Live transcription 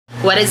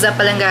What is up,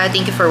 Palangga?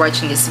 Thank you for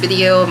watching this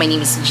video. My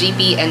name is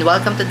JP and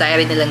welcome to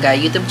Diary ni Langga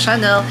YouTube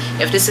channel.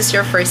 If this is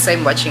your first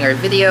time watching our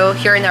video,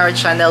 here in our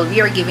channel,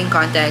 we are giving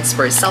contents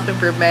for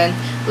self-improvement,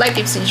 life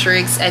tips and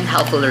tricks, and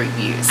helpful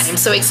reviews. I'm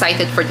so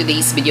excited for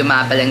today's video,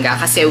 mga Palangga,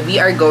 kasi we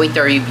are going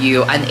to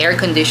review an air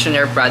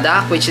conditioner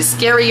product which is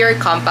Carrier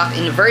Compact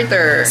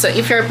Inverter. So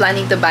if you're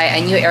planning to buy a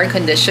new air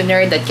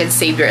conditioner that can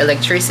save your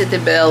electricity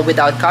bill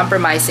without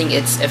compromising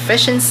its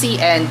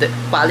efficiency and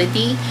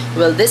quality,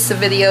 well, this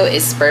video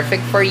is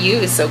perfect for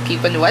you. So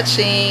keep on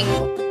watching.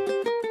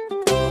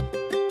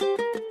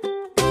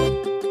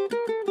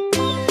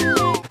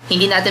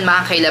 Hindi natin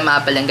makakailan,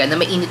 mga Palangga, na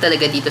mainit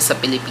talaga dito sa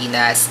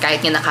Pilipinas.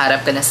 Kahit nga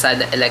nakaharap ka na sa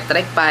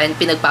electric pan,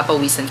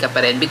 pinagpapawisan ka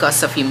pa rin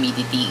because of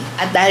humidity.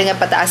 At dahil nga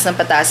pataas ng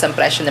pataas ang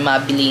presyo ng mga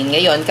bilihin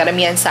ngayon,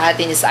 karamihan sa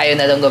atin is ayaw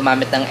na lang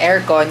gumamit ng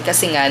aircon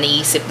kasi nga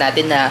naisip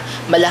natin na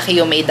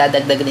malaki yung may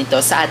dadagdag nito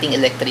sa ating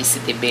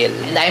electricity bill.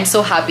 And I'm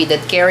so happy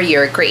that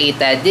Carrier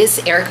created this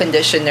air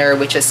conditioner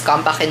which is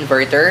compact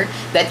inverter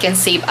that can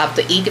save up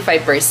to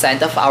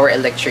 85% of our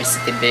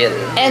electricity bill.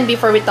 And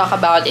before we talk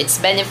about its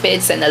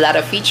benefits and a lot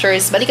of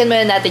features, balikan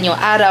muna natin yung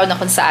araw na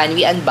kung saan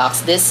we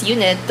unbox this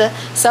unit.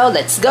 So,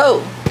 let's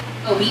go!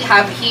 So, we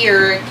have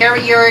here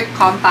Carrier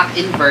Compact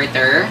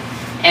Inverter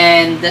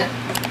and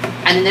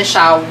ano na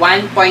siya,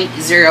 1.0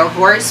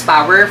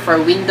 horsepower for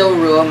window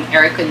room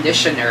air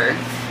conditioner.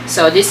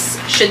 So, this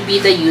should be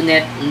the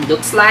unit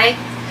looks like.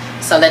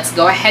 So, let's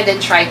go ahead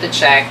and try to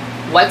check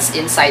what's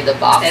inside the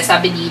box.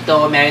 Sabi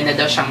dito, meron na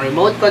daw siyang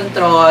remote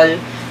control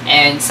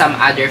and some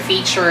other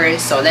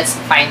features. So, let's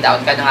find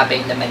out kano nga ba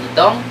yung naman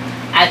itong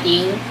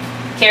ating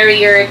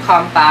Carrier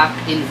Compact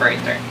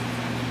Inverter.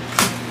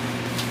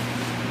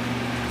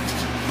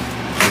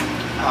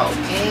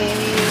 Okay.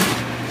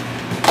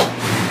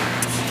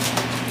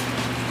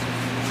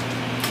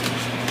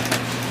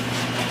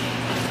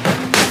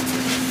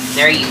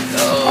 There you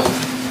go.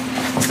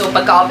 So,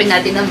 pagka-open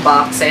natin ng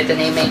box, so ito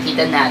na yung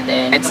makikita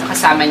natin. Ito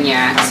kasama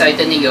niya. So,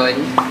 ito na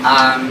yun.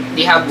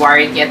 They have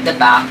warranty at the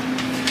back.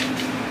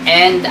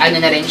 And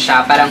ano na rin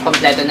siya, parang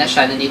kompleto na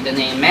siya. Nandito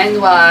na yung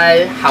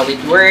manual, how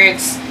it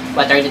works,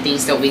 what are the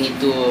things that we need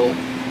to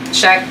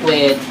check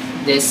with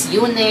this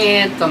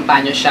unit, kung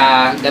paano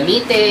siya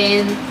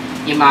gamitin,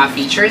 yung mga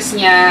features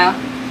niya.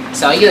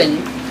 So,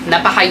 yun.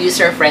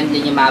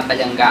 Napaka-user-friendly yung mga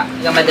Palangga.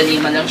 Madali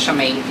mo lang siya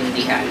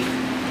maintindihan.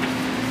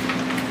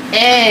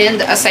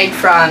 And, aside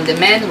from the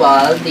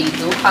manual, they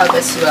do have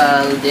as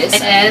well this.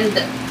 And,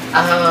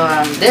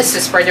 this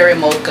is for the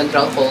remote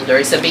control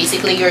holder. So,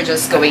 basically, you're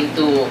just going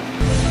to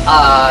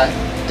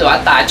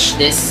attach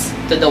this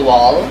to the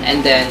wall, and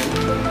then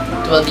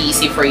it will be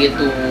easy for you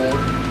to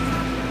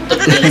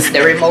place the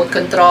remote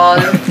control.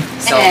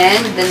 So,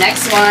 and the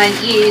next one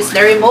is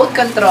the remote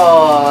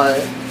control.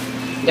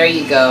 There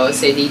you go.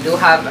 So they do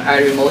have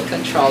a remote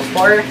control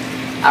for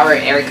our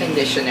air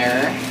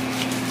conditioner.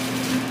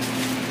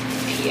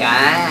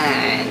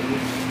 Ayan.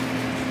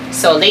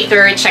 So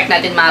later, check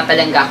natin, mga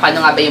Palangga, kung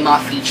ano nga ba yung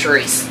mga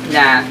features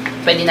na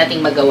pwede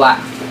nating magawa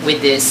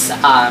with this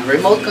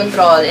remote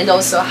control, and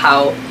also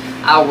how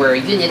our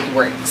unit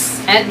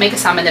works. And may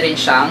kasama na rin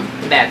siyang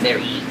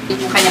battery.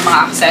 Yung kanyang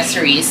mga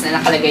accessories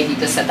na nakalagay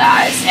dito sa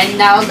taas. And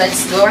now,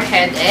 let's go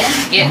ahead and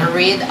get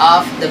rid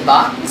of the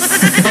box.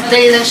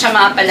 Madali lang siya,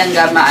 mga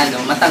Palangga,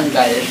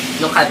 matanggal.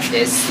 Look at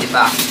this, di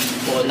ba?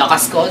 Oh,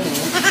 lakas ko, no?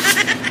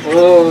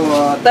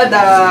 Oh,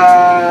 tada!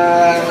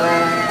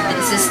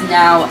 This is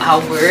now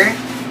our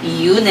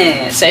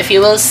unit. So if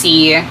you will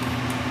see,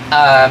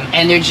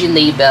 energy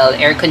label,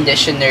 air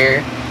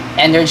conditioner,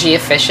 energy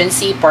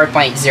efficiency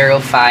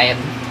 4.05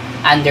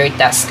 under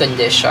test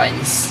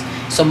conditions.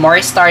 So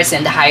more stars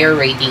and higher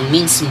rating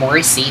means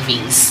more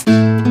savings.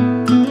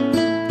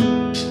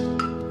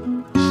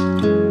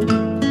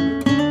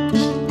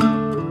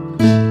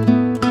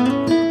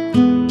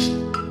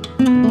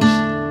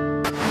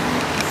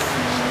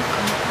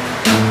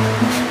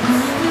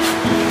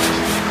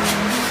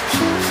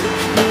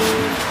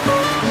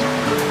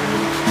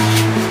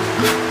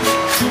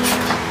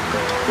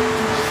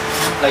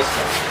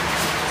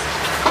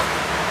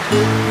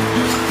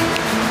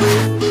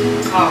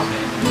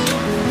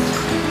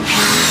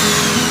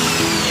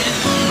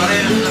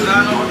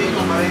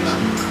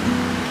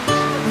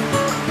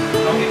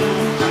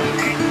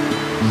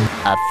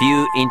 A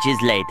few inches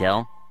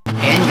later.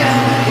 Ayan,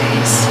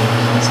 guys.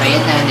 So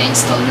ayan na,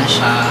 na-install na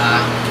siya.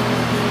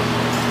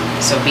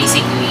 So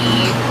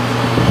basically,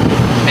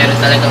 meron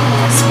talagang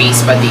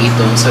space pa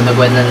dito. So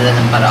nagawa na nila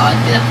ng paraan,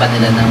 tinakpan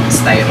nila ng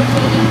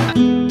styrofoam.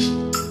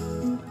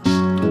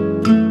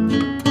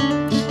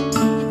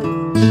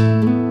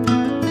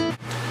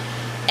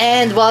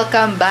 And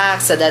welcome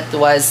back. So that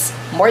was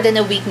more than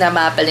a week na,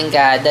 mga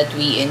Palangga, that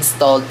we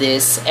installed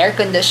this air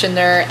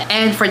conditioner.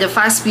 And for the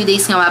past few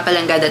days nga, mga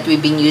Palangga, that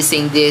we've been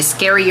using this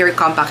Carrier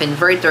Compact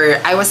Inverter,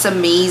 I was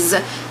amazed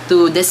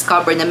to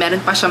discover na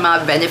meron pa siya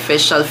mga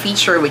beneficial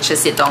feature, which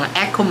is itong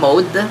Eco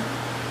Mode.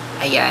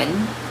 Ayan.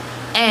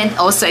 And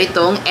also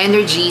itong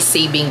energy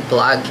saving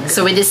plug.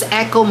 So with this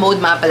eco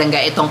mode mga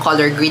palangga, itong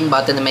color green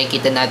button na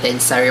makikita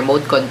natin sa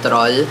remote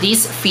control,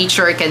 this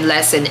feature can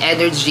lessen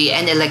energy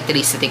and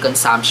electricity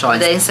consumption.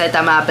 Dahil sa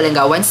mga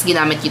palangga, once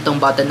ginamit itong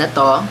button na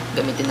to,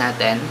 gamitin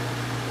natin.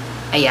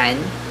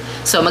 Ayan.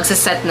 So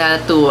magsaset na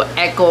to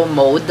eco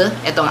mode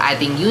itong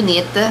ating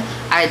unit.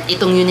 At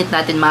itong unit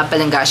natin mga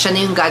palangga, siya na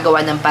yung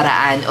gagawa ng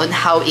paraan on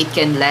how it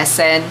can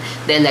lessen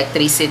the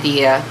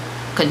electricity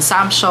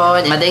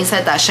consumption. Madaling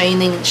salita, siya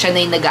na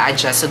yung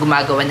nag-a-adjust, so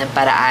gumagawa ng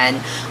paraan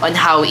on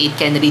how it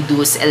can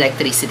reduce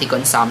electricity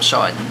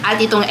consumption. At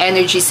itong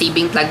energy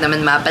saving plug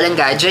naman mga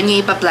palangga, dyan nyo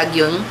ipa-plug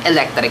yung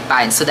electric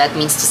pan. So that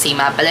means to say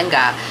mga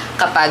palangga,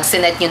 kapag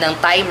sinet nyo ng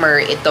timer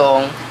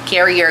itong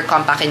Carrier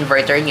Compact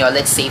Inverter nyo,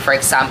 let's say for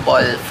example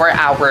 4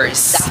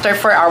 hours. After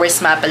 4 hours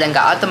mga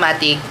palangga,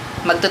 automatic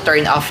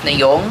magto-turn off na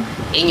yung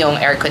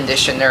inyong air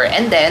conditioner,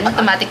 and then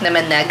automatic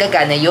naman na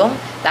gagana yung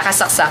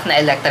nakasaksak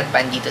na electric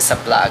pan dito sa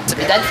plug. So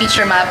with that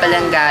feature mga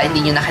palangga,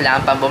 hindi nyo na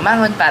kailangan pang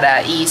bumangon para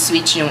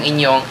i-switch yung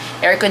inyong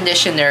air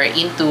conditioner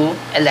into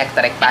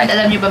electric pan. And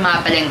alam nyo ba mga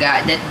palangga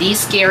that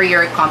this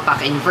Carrier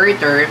Compact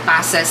Inverter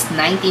passes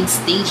 19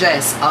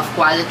 stages of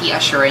quality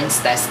assurance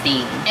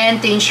testing.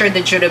 And to ensure the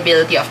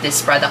durability of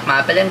this product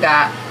mga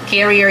palangga,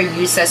 Carrier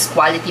uses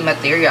quality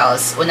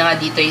materials. Una nga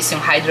dito is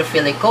yung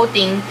hydrophilic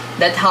coating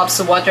that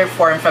helps water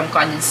form from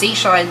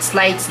condensation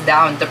slides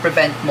down to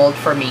prevent mold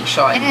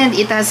formation. And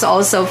it has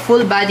also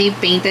full body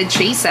painted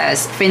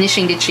chases,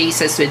 finishing the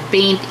chases with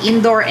paint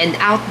indoor and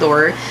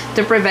outdoor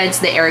to prevent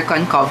the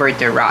aircon cover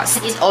to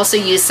rust. It also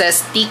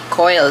uses thick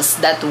coils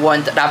that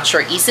won't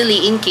rupture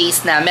easily in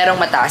case na merong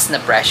mataas na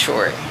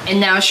pressure.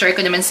 And now, share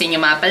ko naman sa inyo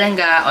mga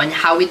palangga on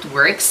how it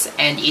works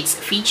and its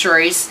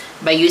features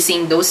by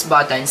using those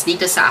buttons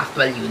dito sa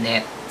actual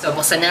unit. So,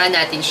 buksan na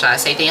nga natin siya.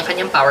 So, ito yung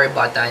kanyang power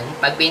button.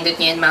 Pag pindot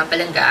nyo yan mga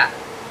palangga,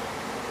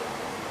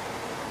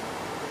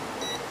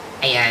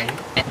 ayan,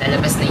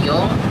 lalabas na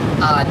yung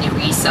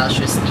degrees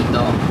Celsius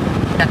dito.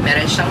 At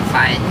meron siyang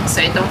fan.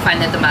 So, itong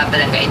fan na ito mga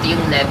palangga, ito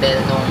yung level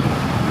nung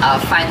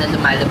fan na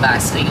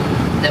lumalabas o yung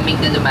lamig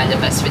na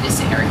lumalabas with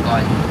this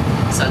aircon.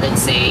 So,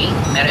 let's say,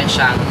 meron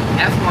siyang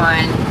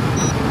F1,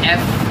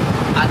 F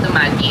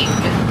automatic,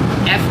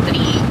 F3,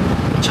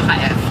 at saka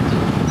F2.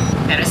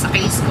 Pero sa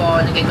case ko,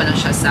 lagay ko lang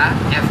siya sa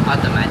F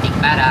automatic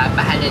para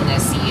bahala na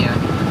si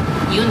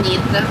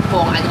unit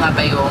kung ano nga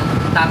ba yung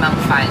tamang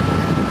fan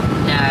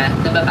na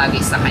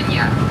nababagay sa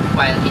kanya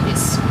while it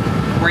is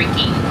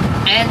working.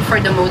 And for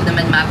the mode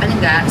naman mga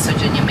palangga, so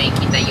dyan yung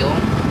makikita yung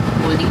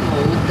cooling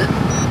mode,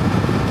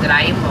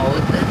 dry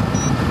mode,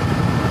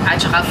 at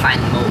saka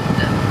fan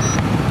mode.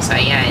 So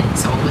ayan,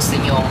 so kung gusto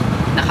nyo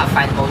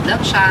naka-fan mode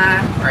lang siya,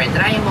 or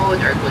dry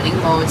mode, or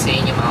cooling mode, so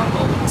yun yung mga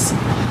modes.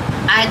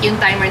 At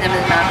yung timer naman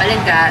mga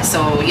palangga,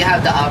 so you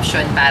have the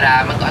option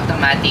para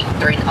mag-automatic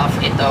turn off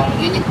itong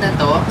unit na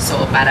to.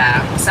 So para,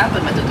 example,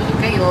 matutulog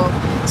kayo,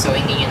 so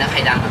hindi nyo na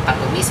kailangan pang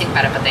gumising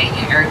para patayin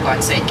yung aircon.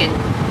 So it can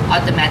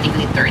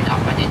automatically turn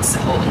off on its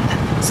own.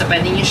 So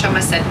pwede nyo siya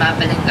maset mga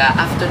palangga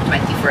after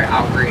 24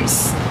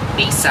 hours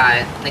based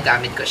sa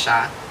nagamit ko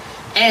siya.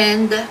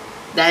 And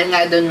dahil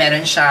nga doon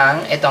meron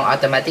siyang itong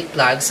automatic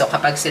plug, so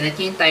kapag sinet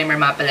nyo yung timer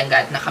mga palangga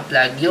at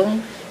naka-plug yung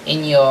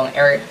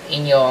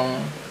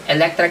inyong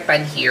electric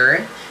pan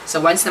here.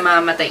 So, once na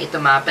mamamatay ito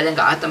mga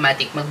palangga,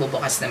 automatic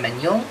magbubukas naman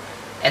yung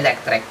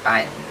electric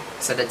pan.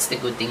 So, that's the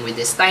good thing with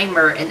this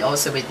timer and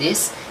also with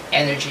this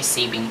energy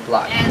saving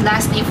plug. And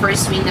lastly, for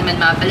swing naman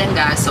mga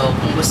palangga, so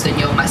kung gusto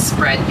nyo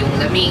ma-spread yung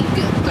lamig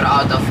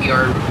throughout of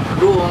your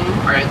room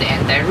or the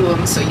entire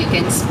room, so you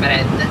can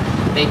spread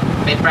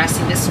by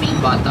pressing the swing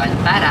button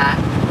para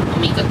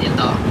umikot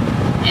ito.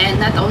 And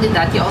not only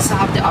that, you also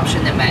have the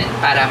option naman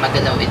para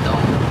magalaw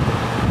itong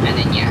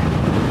ano niya.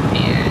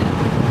 Ayan.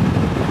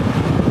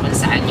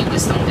 Saan yung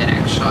gustong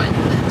direction.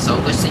 So,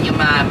 gusto nyo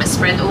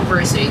ma-spread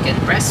over so you can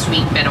press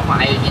swing, pero kung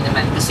ayaw nyo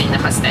naman, gusto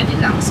nyo naka-steady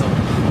lang, so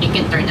you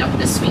can turn up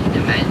the swing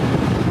naman.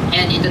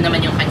 And ito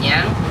naman yung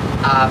kanyang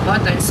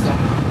buttons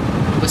kung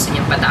gusto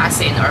nyo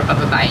pataasin or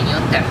pababayin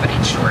yung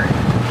temperature.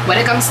 When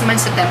it comes naman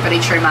sa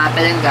temperature mga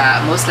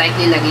palangga, most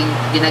likely laging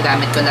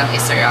ginagamit ko lang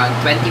is around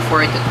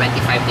 24 to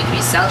 25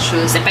 degrees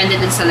Celsius.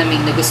 Depende din sa lamig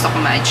na gusto ko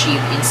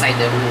ma-achieve inside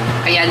the room.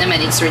 Kaya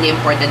naman, it's really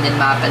important din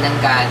mga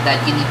palangga that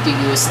you need to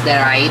use the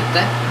right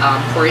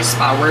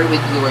horsepower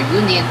with your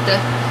unit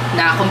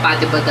na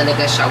compatible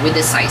talaga siya with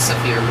the size of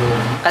your room.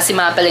 Kasi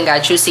mga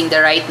palangga, choosing the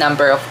right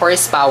number of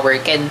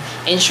horsepower can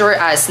ensure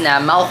us na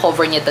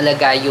ma-cover niya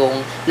talaga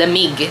yung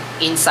lamig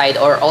inside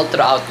or all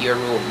throughout your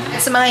room.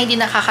 At sa mga hindi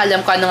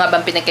nakakalam kung ano nga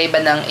bang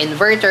pinagkaiba ng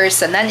inverter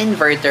sa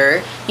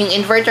non-inverter, yung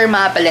inverter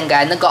mga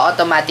palangga,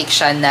 nag-automatic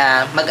siya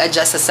na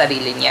mag-adjust sa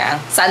sarili niya.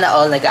 Sana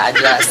all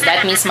nag-adjust.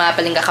 That means mga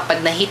palangga,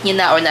 kapag na-hit niya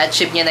na or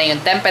na-achieve niya na yung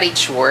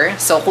temperature,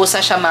 so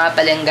kusa siya mga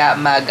palangga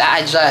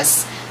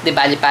mag-a-adjust. Di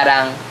bali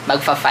parang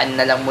magfa-fan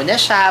na lang muna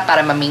siya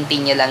para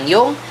ma-maintain niya lang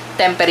yung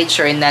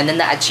temperature na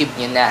na-achieve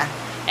niya na.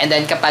 And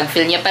then kapag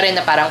feel niya pa rin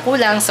na parang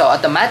kulang, so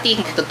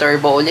automatic,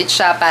 ito-turbo ulit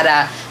siya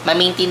para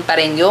ma-maintain pa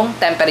rin yung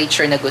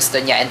temperature na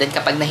gusto niya. And then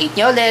kapag na-hit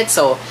niya ulit,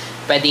 so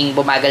pwedeng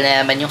bumagal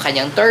na naman yung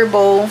kanyang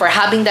turbo. For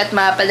having that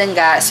mga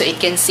palangga, so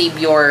it can save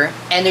your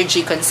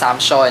energy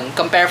consumption.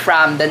 Compare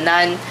from the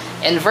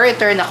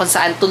non-inverter na kung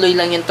saan tuloy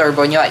lang yung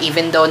turbo nyo,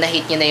 even though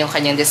na-hit nyo na yung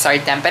kanyang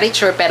desired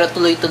temperature, pero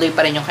tuloy-tuloy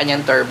pa rin yung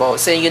kanyang turbo.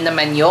 So yun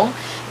naman yung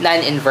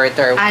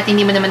non-inverter. At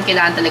hindi mo naman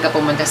kailangan talaga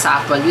pumunta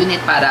sa actual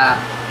unit para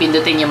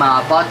pindutin yung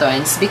mga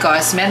buttons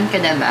because meron ka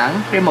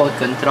namang remote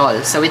control.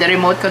 So with the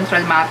remote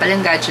control mga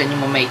palangga, dyan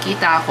yung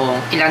makikita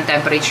kung ilang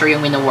temperature yung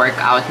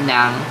wino-workout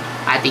ng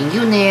ating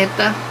unit.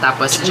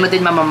 Tapos, mo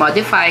din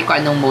mamamodify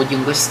kung anong mode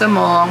yung gusto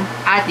mo.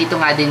 At dito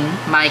nga din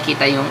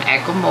makikita yung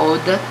eco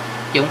mode,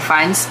 yung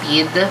fan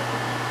speed,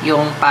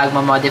 yung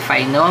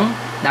pag-modify nung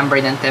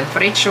number ng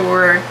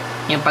temperature,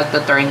 yung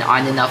pagto-turn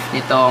on and off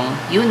nitong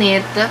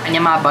unit.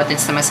 Yung mga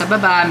buttons naman sa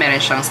baba,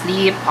 meron siyang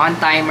sleep, on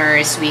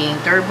timer, swing,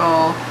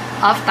 turbo,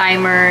 off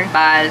timer,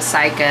 bal,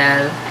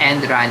 cycle,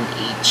 and run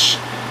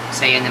age.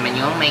 So, yan naman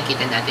yung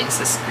makikita natin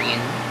sa screen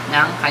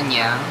ng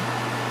kanyang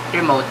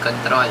remote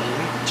control.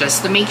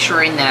 Just to make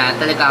sure na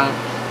talagang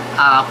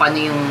kung ano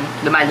yung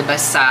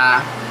lumalabas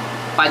sa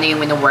paano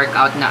yung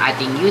wino-workout ng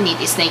ating unit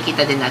is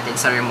nakikita din natin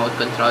sa remote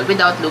control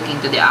without looking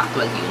to the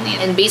actual unit.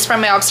 And based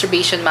from my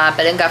observation mga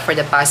palangga for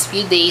the past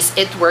few days,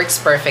 it works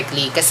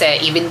perfectly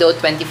kasi even though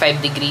 25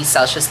 degrees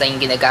Celsius lang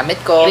yung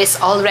ginagamit ko, it is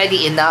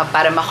already enough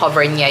para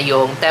ma-cover niya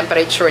yung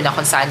temperature na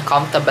kung saan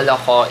comfortable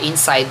ako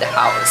inside the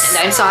house.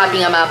 And I'm so happy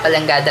nga mga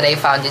palangga that I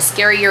found this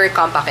Carrier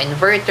Compact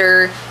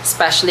Inverter,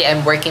 especially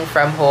I'm working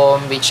from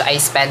home which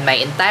I spend my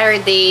entire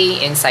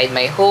day inside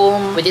my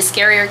home. With this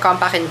Carrier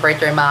Compact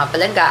Inverter mga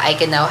palangga, I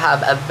can now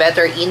have a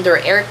better indoor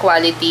air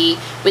quality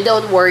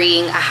without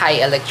worrying a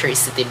high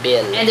electricity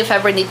bill. And if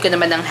ever need ko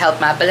naman ng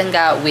help mga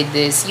palangga with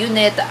this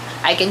unit,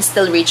 I can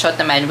still reach out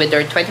naman with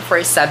their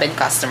 24/7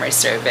 customer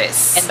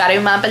service. And para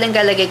yung mga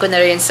palangga, lagay ko na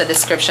rin sa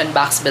description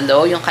box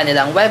below yung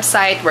kanilang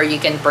website where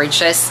you can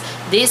purchase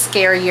this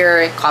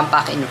Carrier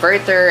Compact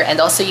Inverter,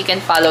 and also you can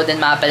follow din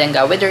mga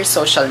palangga with their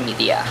social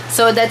media.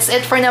 So that's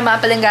it for now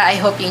mga palangga. I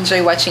hope you enjoy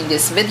watching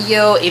this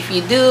video. If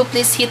you do,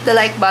 please hit the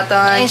like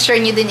button and share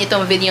nyo din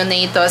itong video na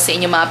ito sa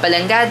inyong mga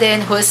palangga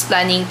din who's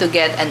planning to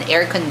get an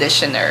air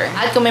conditioner.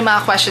 At kung may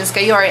mga questions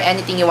kayo or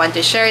anything you want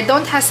to share,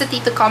 don't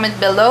hesitate to comment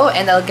below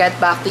and I'll get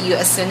back to you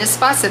as soon as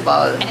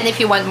possible. And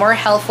if you want more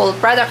helpful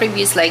product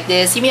reviews like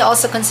this, you may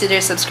also consider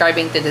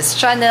subscribing to this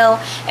channel.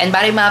 And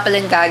bari mga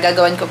palangga,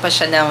 gagawin ko pa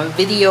siya ng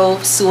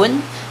video soon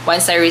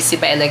once I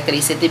receive my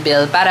electricity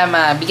bill para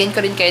mabigyan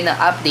ko rin kayo ng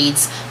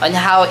updates on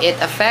how it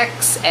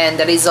affects and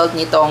the result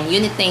nitong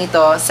unit na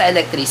ito sa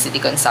electricity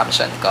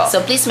consumption ko.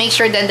 So please make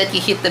sure then that you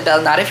hit the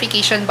bell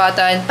notification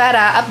button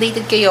para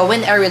updated kayo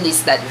when I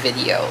release that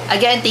video.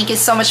 Again, thank you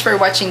so much for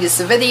watching this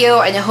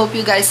video and I hope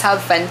you guys have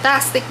a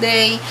fantastic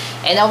day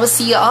and I will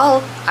see you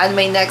all on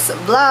my next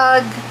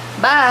vlog.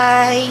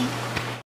 Bye!